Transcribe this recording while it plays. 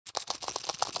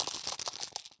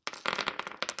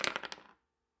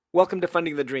Welcome to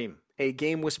Funding the Dream, a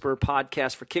Game Whisperer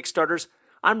podcast for Kickstarters.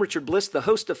 I'm Richard Bliss, the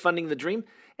host of Funding the Dream,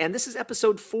 and this is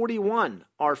episode 41,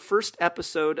 our first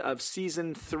episode of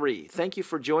season 3. Thank you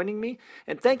for joining me,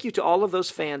 and thank you to all of those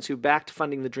fans who backed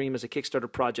Funding the Dream as a Kickstarter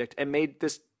project and made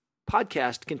this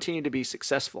podcast continue to be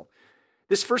successful.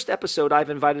 This first episode, I've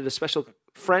invited a special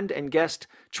friend and guest,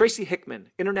 Tracy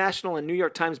Hickman, international and New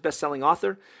York Times bestselling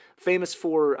author, famous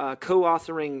for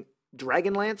co-authoring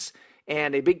Dragonlance,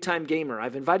 and a big-time gamer.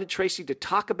 I've invited Tracy to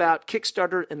talk about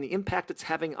Kickstarter and the impact it's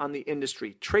having on the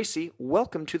industry. Tracy,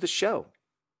 welcome to the show.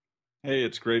 Hey,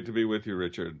 it's great to be with you,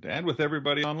 Richard, and with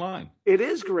everybody online. It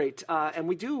is great, and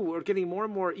we're getting more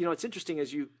and more, it's interesting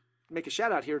as you make a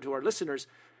shout out here to our listeners,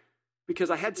 because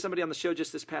I had somebody on the show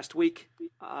just this past week.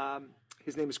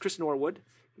 His name is Chris Norwood.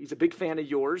 He's a big fan of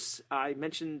yours. I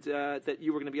mentioned that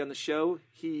you were going to be on the show.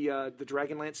 The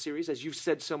Dragonlance series, as you've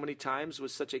said so many times,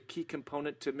 was such a key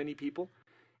component to many people.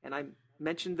 And I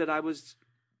mentioned that I was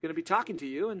going to be talking to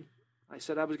you, and I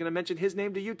said I was going to mention his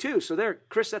name to you too. So there,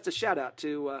 Chris, that's a shout out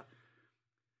to.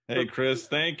 Hey, Chris,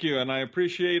 thank you, and I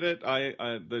appreciate it.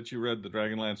 That you read the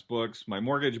Dragonlance books. My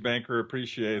mortgage banker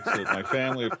appreciates it. My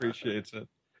family appreciates it.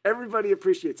 Everybody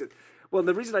appreciates it. Well,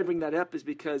 the reason I bring that up is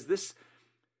because this.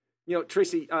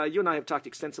 Tracy, you and I have talked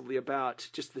extensively about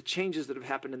just the changes that have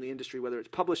happened in the industry, whether it's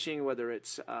publishing, whether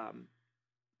it's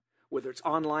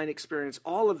online experience,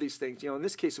 all of these things. In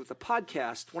this case with the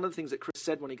podcast, one of the things that Chris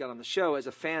said when he got on the show, as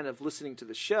a fan of listening to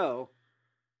the show,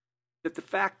 that the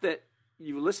fact that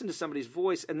you listen to somebody's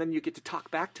voice and then you get to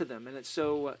talk back to them, and it's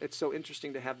so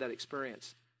interesting to have that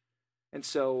experience. And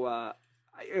so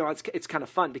it's kind of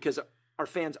fun because our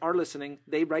fans are listening.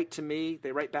 They write to me,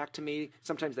 they write back to me.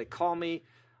 Sometimes they call me.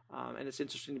 And it's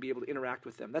interesting to be able to interact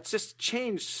with them. That's just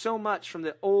changed so much from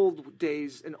the old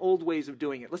days and old ways of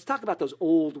doing it. Let's talk about those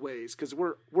old ways, because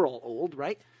we're all old,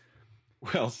 right?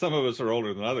 Well, some of us are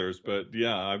older than others, but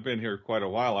yeah, I've been here quite a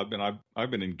while.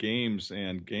 I've been in games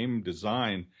and game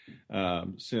design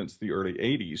since the early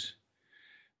 '80s,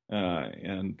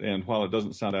 and while it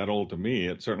doesn't sound that old to me,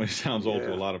 it certainly sounds old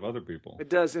to a lot of other people. It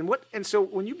does. And so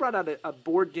when you brought out a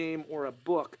board game or a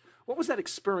book, what was that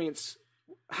experience?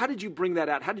 How did you bring that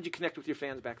out? How did you connect with your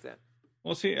fans back then?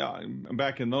 Well, see,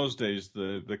 back in those days,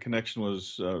 the connection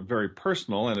was very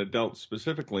personal, and it dealt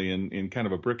specifically in kind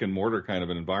of a brick and mortar kind of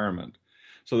an environment.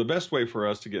 So the best way for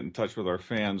us to get in touch with our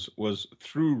fans was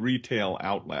through retail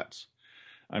outlets.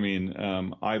 I mean,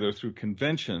 either through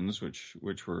conventions, which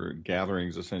were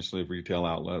gatherings essentially of retail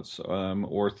outlets,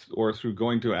 or through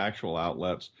going to actual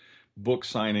outlets. Book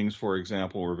signings, for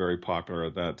example, were very popular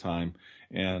at that time.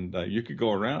 And you could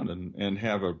go around and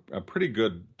have a pretty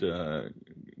good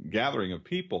gathering of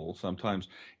people. Sometimes,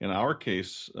 in our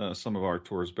case, some of our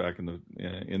tours back in the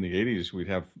 '80s, we'd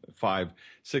have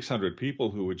 500-600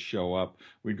 people who would show up.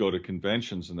 We'd go to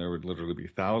conventions, and there would literally be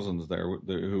thousands there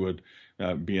who would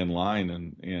be in line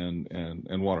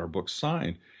and want our books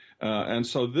signed. And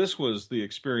so this was the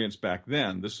experience back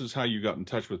then. This is how you got in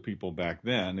touch with people back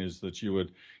then, is that you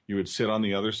would sit on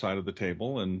the other side of the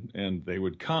table, and they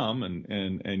would come,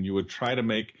 and you would try to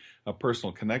make a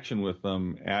personal connection with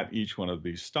them at each one of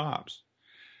these stops.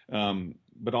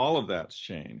 But all of that's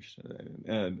changed.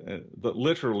 But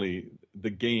literally,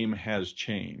 the game has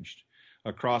changed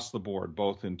across the board,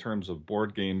 both in terms of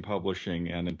board game publishing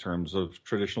and in terms of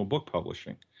traditional book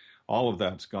publishing. All of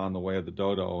that's gone the way of the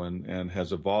dodo and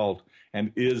has evolved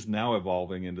and is now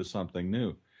evolving into something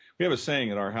new. We have a saying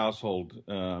in our household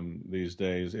these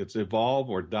days, it's evolve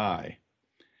or die.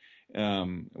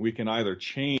 We can either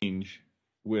change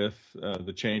with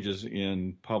the changes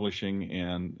in publishing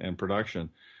and production,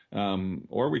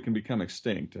 or we can become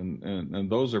extinct. And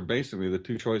those are basically the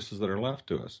two choices that are left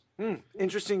to us.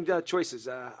 Interesting choices.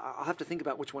 I'll have to think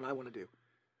about which one I want to do.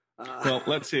 Well,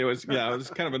 let's see. It was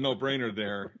kind of a no-brainer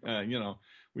there.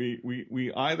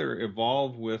 We either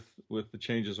evolve with the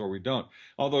changes or we don't.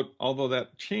 Although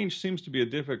that change seems to be a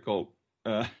difficult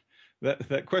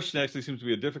that question actually seems to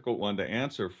be a difficult one to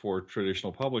answer for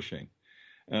traditional publishing.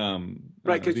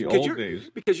 Right,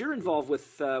 because you're involved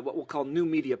with what we'll call new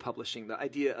media publishing, the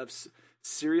idea of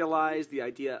serialized, the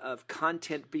idea of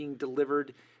content being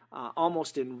delivered.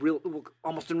 Almost in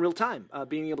real time,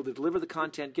 being able to deliver the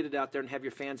content, get it out there, and have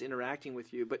your fans interacting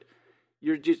with you. But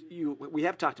we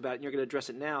have talked about it, and you're going to address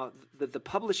it now. That the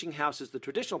publishing houses, the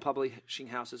traditional publishing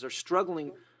houses, are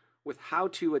struggling with how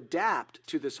to adapt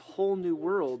to this whole new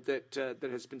world that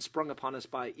has been sprung upon us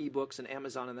by ebooks and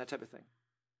Amazon and that type of thing.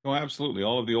 Oh, absolutely.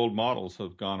 All of the old models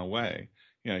have gone away.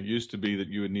 It used to be that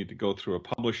you would need to go through a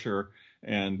publisher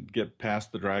and get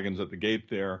past the dragons at the gate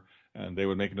there. and they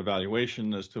would make an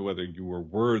evaluation as to whether you were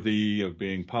worthy of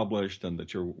being published and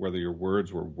that whether your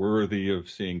words were worthy of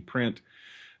seeing print.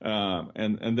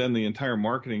 And then the entire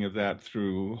marketing of that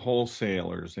through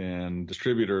wholesalers and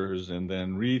distributors and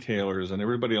then retailers and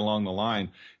everybody along the line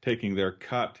taking their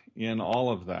cut in all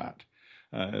of that.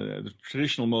 The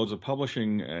traditional modes of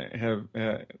publishing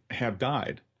have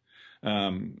died.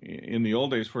 In the old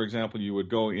days, for example, you would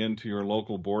go into your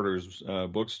local Borders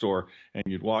bookstore and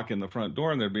you'd walk in the front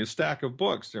door and there'd be a stack of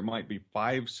books. There might be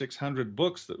 500-600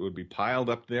 books that would be piled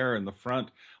up there in the front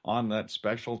on that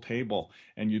special table.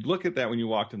 And you'd look at that when you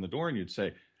walked in the door and you'd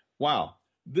say, wow,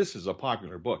 this is a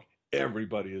popular book.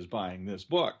 Everybody is buying this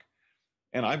book.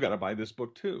 And I've got to buy this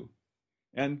book too.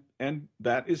 And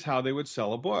that is how they would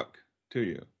sell a book to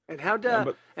you. And how'd that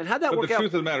work out? But the truth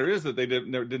of the matter is that they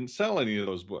didn't sell any of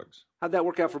those books. How'd that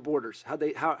work out for Borders?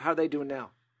 How are they doing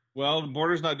now? Well,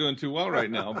 Borders not doing too well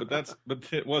right now, but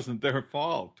it wasn't their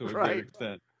fault to a great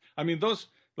extent. I mean, those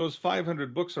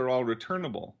 500 books are all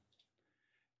returnable,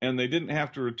 and they didn't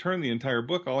have to return the entire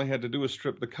book. All they had to do was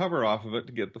strip the cover off of it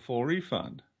to get the full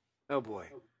refund. Oh boy.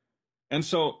 And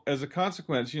so, as a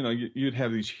consequence, you'd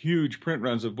have these huge print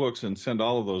runs of books and send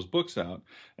all of those books out,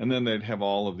 and then they'd have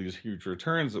all of these huge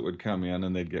returns that would come in,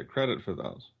 and they'd get credit for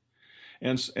those.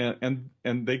 And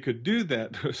they could do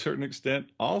that to a certain extent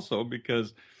also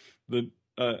because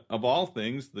of all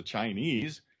things, the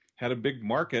Chinese had a big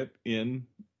market in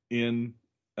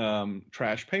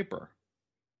trash paper,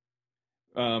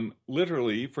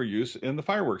 literally for use in the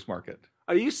fireworks market.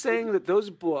 Are you saying that those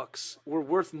books were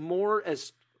worth more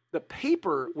as the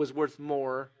paper was worth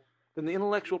more than the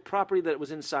intellectual property that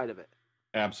was inside of it?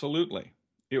 Absolutely.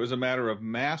 It was a matter of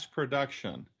mass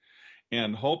production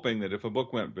and hoping that if a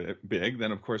book went big,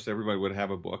 then of course everybody would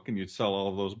have a book and you'd sell all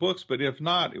of those books. But if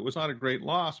not, it was not a great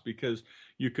loss because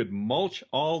you could mulch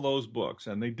all those books,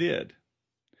 and they did.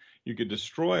 You could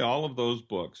destroy all of those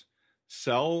books,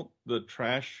 sell the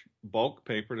trash bulk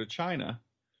paper to China,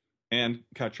 and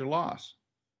cut your loss.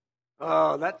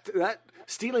 Oh, that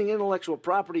stealing intellectual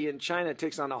property in China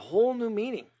takes on a whole new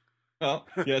meaning. Well,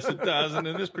 yes, it does. And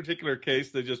in this particular case,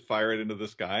 they just fire it into the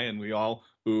sky, and we all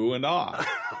ooh and ah.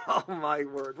 Oh, my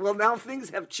word. Well, now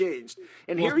things have changed.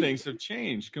 And things have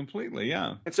changed completely,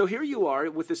 yeah. And so here you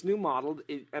are with this new model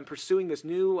and pursuing this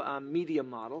new media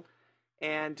model.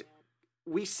 And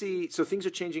we see, so things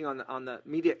are changing on the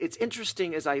media. It's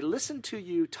interesting as I listen to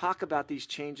you talk about these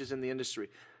changes in the industry,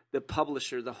 the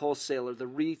publisher, the wholesaler, the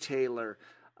retailer,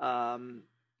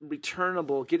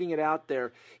 returnable, getting it out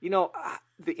there.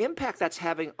 The impact that's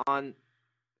having on,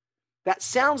 that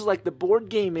sounds like the board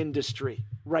game industry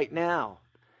right now,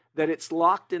 that it's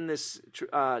locked in this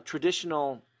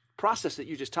traditional process that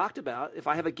you just talked about. If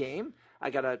I have a game,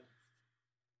 I got to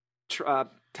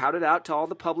tout it out to all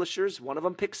the publishers. One of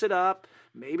them picks it up.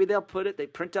 Maybe they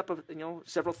print up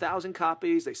several thousand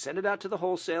copies. They send it out to the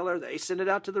wholesaler. They send it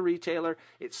out to the retailer.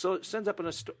 It shows up on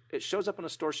a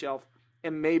store shelf,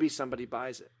 and maybe somebody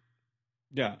buys it.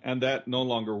 Yeah, and that no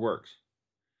longer works.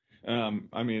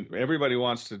 I mean, everybody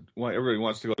wants to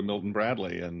go to Milton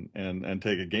Bradley and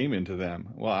take a game into them.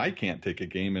 Well, I can't take a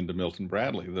game into Milton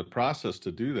Bradley. The process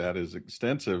to do that is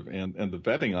extensive, and the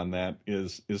vetting on that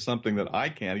is something that I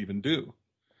can't even do.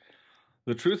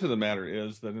 The truth of the matter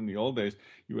is that in the old days,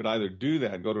 you would either do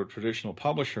that, go to a traditional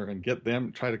publisher and get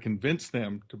them, try to convince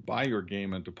them to buy your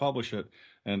game and to publish it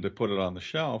and to put it on the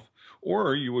shelf,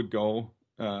 or you would go,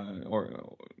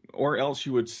 or else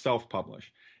you would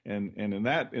self-publish. And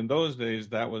in those days,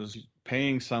 that was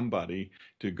paying somebody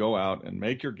to go out and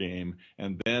make your game,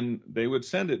 and then they would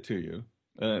send it to you,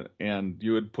 and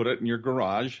you would put it in your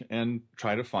garage and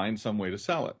try to find some way to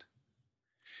sell it.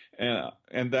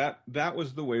 And that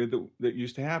was the way that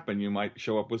used to happen. You might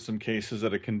show up with some cases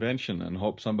at a convention and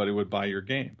hope somebody would buy your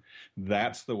game.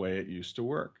 That's the way it used to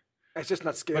work. It's just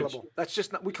not scalable. That's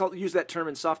just not. Use that term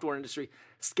in software industry,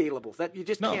 scalable. That you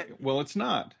just can't. Well, it's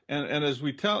not. And as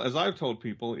I've told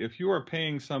people, if you are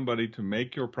paying somebody to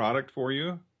make your product for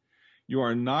you, you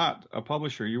are not a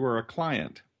publisher. You are a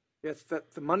client. It's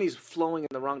that the money's flowing in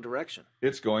the wrong direction.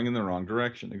 It's going in the wrong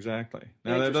direction, exactly.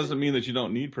 Now, that doesn't mean that you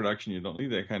don't need production, you don't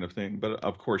need that kind of thing, but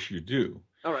of course you do.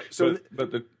 All right. So,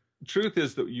 but the truth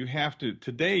is that you have to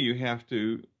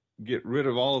get rid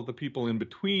of all of the people in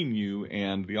between you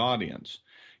and the audience.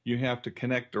 You have to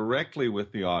connect directly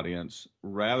with the audience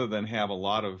rather than have a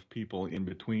lot of people in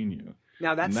between you.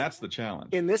 Now that's the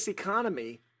challenge. In this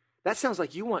economy, that sounds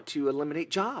like you want to eliminate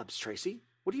jobs, Tracy.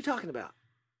 What are you talking about?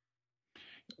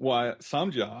 Why,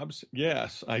 some jobs,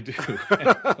 yes, I do.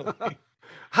 What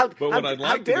I'd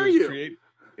like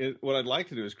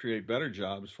to do is create better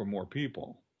jobs for more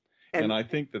people. And I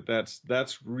think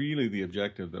that's really the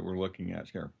objective that we're looking at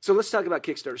here. So let's talk about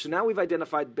Kickstarter. So now we've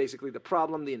identified basically the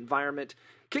problem, the environment.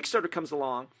 Kickstarter comes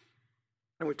along,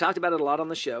 and we've talked about it a lot on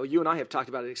the show. You and I have talked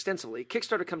about it extensively.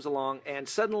 Kickstarter comes along, and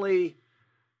suddenly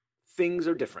things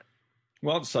are different.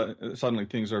 Well, suddenly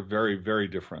things are very, very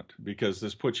different because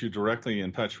this puts you directly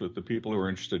in touch with the people who are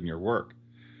interested in your work.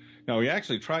 Now, we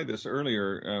actually tried this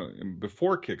earlier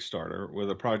before Kickstarter with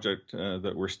a project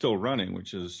that we're still running,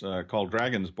 which is called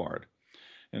Dragon's Bard.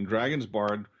 And Dragon's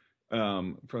Bard,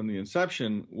 from the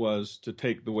inception, was to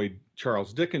take the way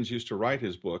Charles Dickens used to write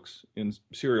his books in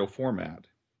serial format.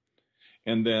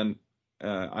 And then,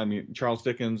 Charles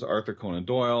Dickens, Arthur Conan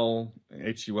Doyle,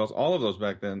 H.G. Wells, all of those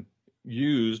back then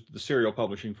used the serial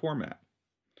publishing format,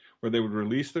 where they would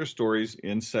release their stories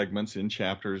in segments, in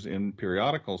chapters, in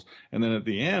periodicals, and then at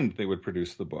the end, they would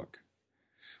produce the book.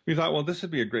 We thought, well, this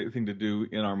would be a great thing to do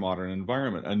in our modern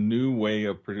environment, a new way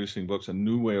of producing books, a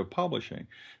new way of publishing,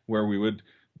 where we would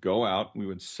go out, we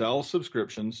would sell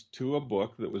subscriptions to a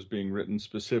book that was being written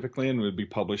specifically and would be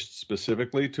published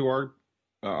specifically to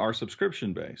our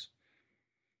subscription base.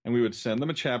 And we would send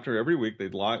them a chapter every week.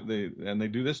 And they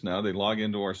do this now. They log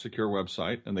into our secure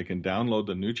website and they can download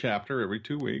the new chapter every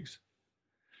 2 weeks.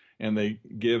 And they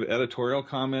give editorial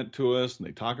comment to us and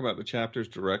they talk about the chapters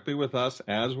directly with us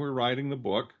as we're writing the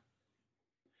book.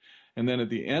 And then at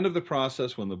the end of the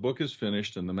process, when the book is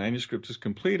finished and the manuscript is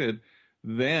completed,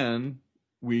 then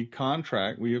we have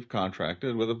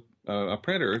contracted with a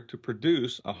printer to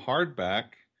produce a hardback,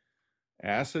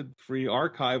 acid-free,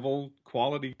 archival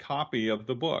quality copy of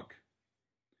the book.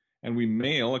 And we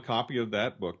mail a copy of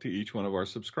that book to each one of our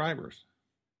subscribers.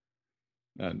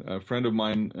 And a friend of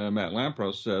mine, Matt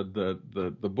Lampros, said that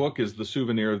the book is the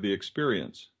souvenir of the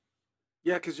experience.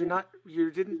 Yeah, because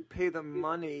you didn't pay the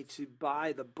money to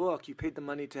buy the book. You paid the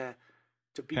money to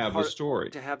be have the story.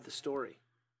 To have the story.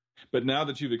 But now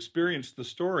that you've experienced the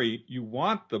story, you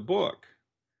want the book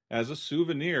as a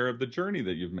souvenir of the journey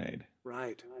that you've made.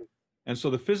 Right. And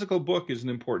so the physical book is an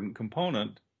important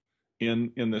component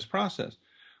in this process.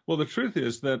 Well, the truth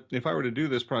is that if I were to do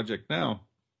this project now,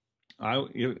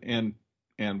 and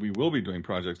we will be doing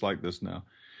projects like this now,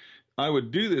 I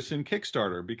would do this in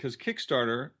Kickstarter because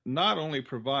Kickstarter not only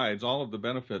provides all of the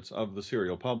benefits of the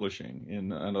serial publishing,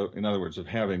 in other words, of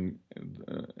having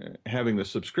the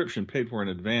subscription paid for in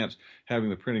advance, having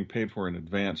the printing paid for in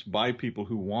advance by people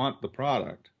who want the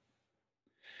product,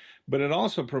 but it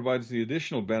also provides the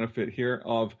additional benefit here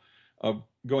of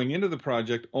going into the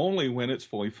project only when it's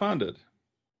fully funded.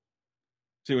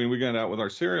 See, when we got out with our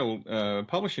serial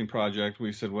publishing project,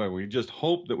 we said, well, we just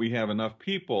hope that we have enough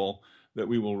people that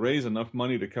we will raise enough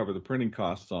money to cover the printing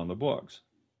costs on the books.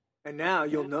 And now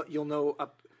you'll know.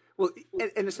 And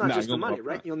it's not just the money,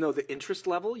 right? You'll know the interest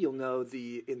level. You'll know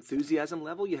the enthusiasm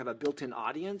level. You have a built-in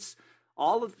audience.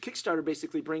 All of Kickstarter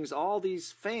basically brings all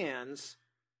these fans.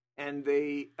 And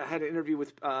I had an interview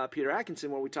with Peter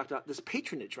Atkinson where we talked about this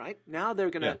patronage, right? Now they're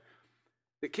going to,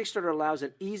 the Kickstarter allows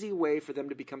an easy way for them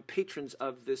to become patrons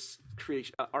of this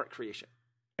art creation.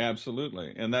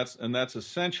 Absolutely. And that's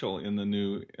essential in the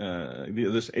new,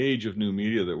 this age of new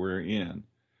media that we're in,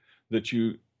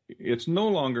 it's no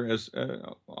longer as,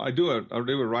 I do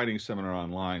a writing seminar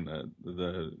online,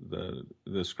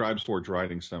 the Scribes Forge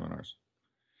writing seminars.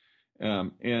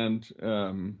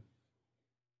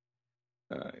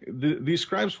 These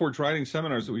Scribes Forge writing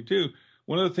seminars that we do,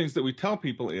 one of the things that we tell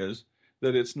people is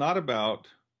that it's not about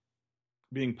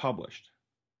being published.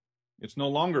 It's no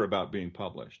longer about being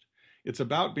published. It's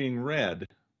about being read.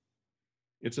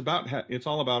 It's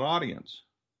all about audience.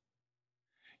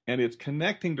 And it's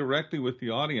connecting directly with the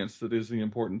audience that is the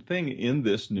important thing in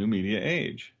this new media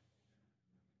age.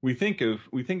 We think of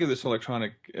this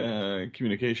electronic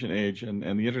communication age and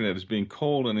the internet as being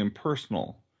cold and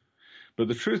impersonal. But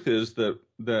the truth is that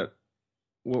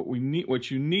what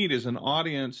you need is an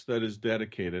audience that is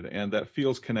dedicated and that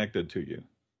feels connected to you.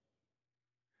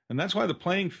 And that's why the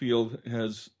playing field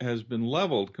has been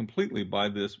leveled completely by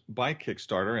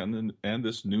Kickstarter and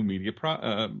this new media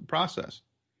process.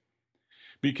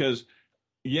 Because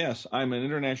yes, I'm an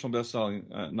international best-selling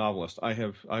novelist.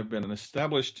 I've been an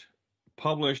established,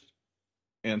 published,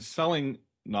 and selling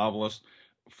novelist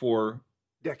for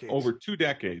over 2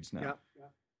 decades now. Yeah.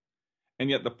 And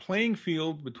yet the playing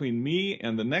field between me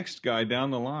and the next guy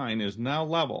down the line is now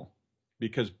level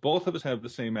because both of us have the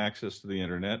same access to the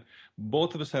internet.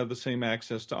 Both of us have the same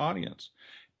access to audience.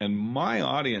 And my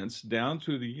audience down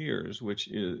through the years, which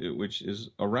is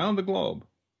around the globe,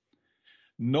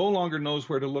 no longer knows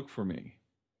where to look for me.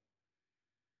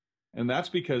 And that's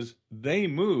because they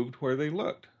moved where they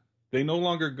looked. They no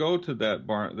longer go to that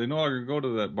barn. They no longer go to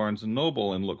that Barnes and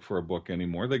Noble and look for a book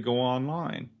anymore. They go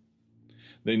online.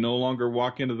 They no longer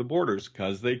walk into the Borders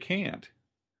because they can't,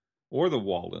 or the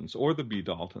Waldens, or the B.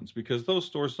 Daltons, because those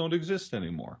stores don't exist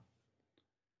anymore.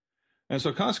 And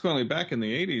so consequently, back in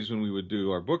the 80s, when we would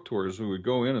do our book tours, we would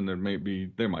go in and there might be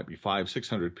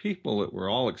 500-600 people that were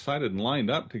all excited and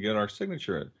lined up to get our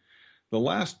signature. The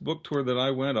last book tour that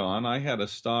I went on, I had a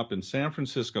stop in San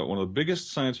Francisco, one of the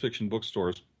biggest science fiction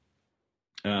bookstores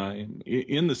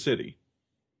in the city.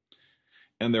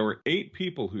 And there were 8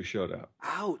 people who showed up.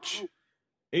 Ouch.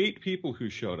 8 people who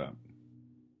showed up.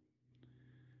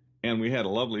 And we had a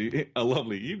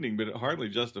lovely evening, but it hardly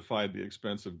justified the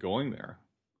expense of going there.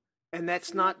 And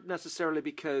that's not necessarily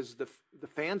because the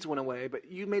fans went away, but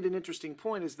you made an interesting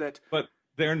point is that... But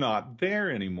they're not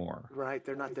there anymore. Right,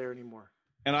 they're not there anymore.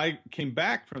 And I came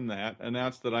back from that,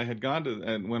 announced that I had gone to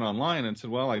and went online and said,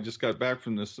 well, I just got back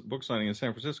from this book signing in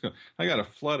San Francisco. I got a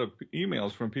flood of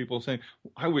emails from people saying,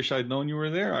 I wish I'd known you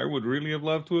were there. I would really have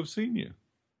loved to have seen you.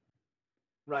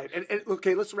 Right. And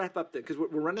okay, let's wrap up then, because we're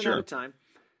running out of time.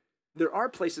 There are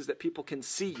places that people can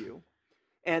see you.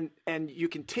 And you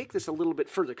can take this a little bit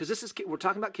further, because we're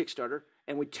talking about Kickstarter,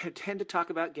 and we tend to talk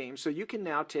about games. So you can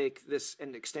now take this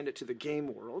and extend it to the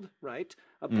game world, right?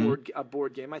 A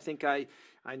board game. I think I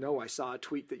know I saw a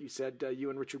tweet that you said you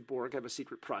and Richard Borg have a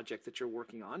secret project that you're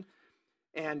working on,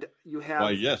 and you have.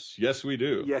 Why, yes, we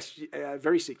do. Yes,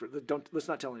 very secret. Let's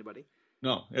not tell anybody.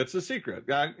 No, it's a secret.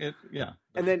 Yeah.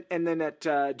 And then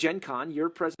at Gen Con, you're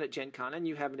president at Gen Con, and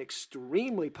you have an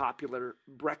extremely popular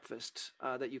breakfast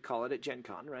that you call it at Gen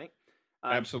Con, right?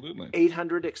 Absolutely.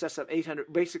 800, excess of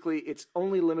 800. Basically, it's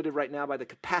only limited right now by the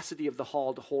capacity of the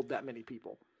hall to hold that many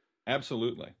people.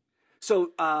 Absolutely. So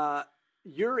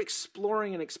you're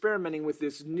exploring and experimenting with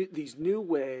these new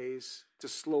ways to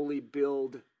slowly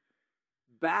build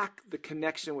back the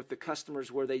connection with the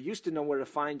customers where they used to know where to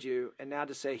find you, and now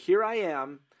to say, here I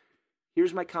am,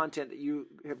 here's my content that you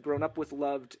have grown up with,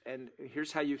 loved, and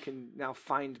here's how you can now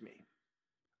find me.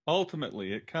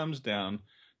 Ultimately, it comes down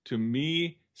to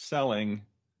me selling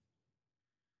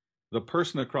the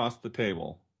person across the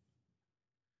table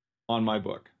on my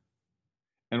book.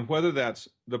 And whether that's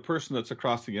the person that's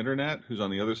across the internet, who's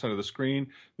on the other side of the screen,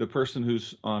 the person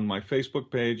who's on my Facebook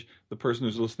page, the person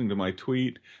who's listening to my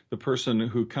tweet, the person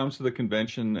who comes to the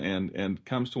convention and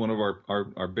comes to one of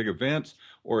our big events,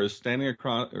 or is standing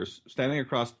across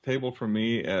the table from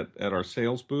me at our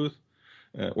sales booth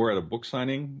or at a book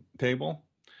signing table,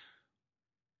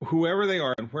 whoever they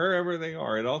are and wherever they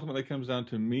are, it ultimately comes down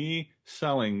to me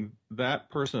selling that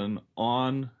person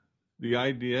on the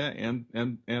idea, and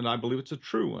I believe it's a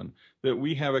true one, that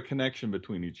we have a connection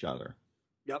between each other.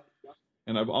 Yep.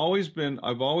 And I've always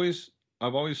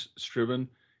striven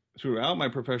throughout my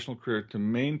professional career to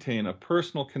maintain a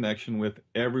personal connection with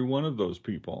every one of those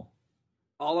people.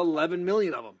 All 11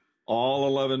 million of them. All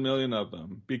 11 million of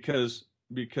them, because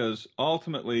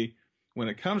ultimately, when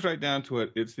it comes right down to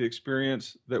it, it's the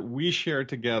experience that we share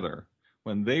together.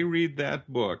 When they read that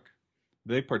book,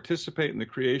 they participate in the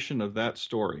creation of that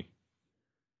story.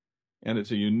 And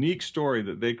it's a unique story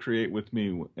that they create with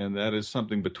me, and that is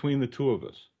something between the two of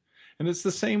us. And it's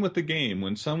the same with the game.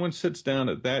 When someone sits down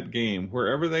at that game,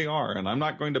 wherever they are, and I'm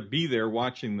not going to be there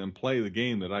watching them play the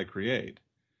game that I create,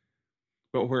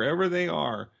 but wherever they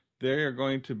are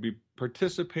going to be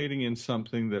participating in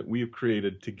something that we've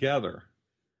created together.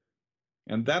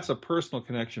 And that's a personal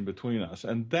connection between us.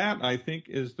 And that, I think,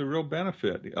 is the real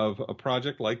benefit of a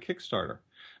project like Kickstarter.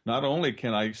 Not only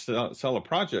can I sell a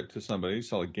project to somebody,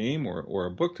 sell a game or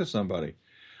a book to somebody,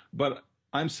 but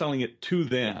I'm selling it to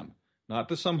them, not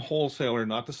to some wholesaler,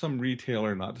 not to some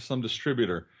retailer, not to some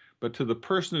distributor, but to the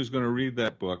person who's going to read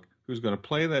that book, who's going to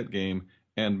play that game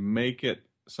and make it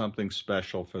something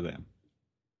special for them.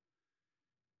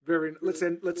 Let's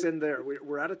end there.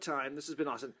 We're out of time. This has been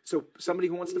awesome. So somebody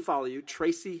who wants to follow you,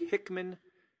 Tracy Hickman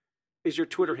is your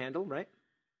Twitter handle, right?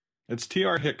 It's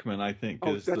TR Hickman, I think,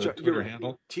 is the Twitter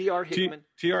handle. TR Hickman.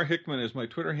 TR Hickman is my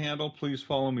Twitter handle. Please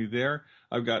follow me there.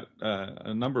 I've got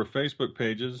a number of Facebook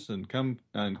pages, and come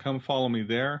follow me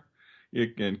there. You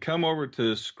can come over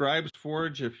to Scribes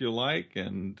Forge if you like,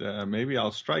 and maybe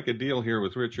I'll strike a deal here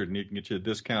with Richard, and you can get you a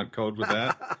discount code with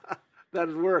that.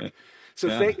 That'd work. So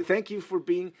thank you for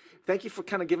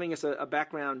kind of giving us a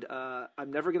background.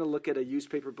 I'm never going to look at a used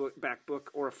paperback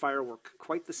book or a firework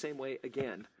quite the same way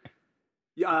again.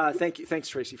 Thank you. Thanks,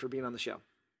 Tracy, for being on the show.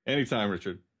 Anytime,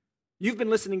 Richard. You've been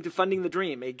listening to Funding the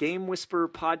Dream, a Game Whisperer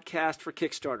podcast for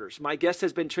Kickstarters. My guest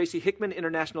has been Tracy Hickman,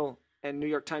 international and New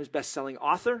York Times bestselling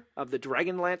author of the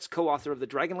Dragonlance, co-author of the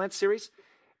Dragonlance series.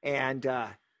 And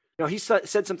he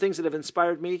said some things that have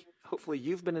inspired me. Hopefully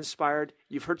you've been inspired.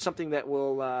 You've heard something that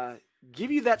will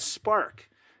give you that spark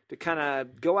to kind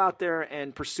of go out there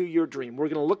and pursue your dream. We're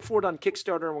going to look for it on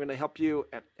Kickstarter, and we're going to help you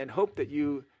and hope that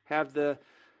you have the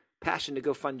passion to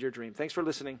go fund your dream. Thanks for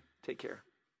listening. Take care.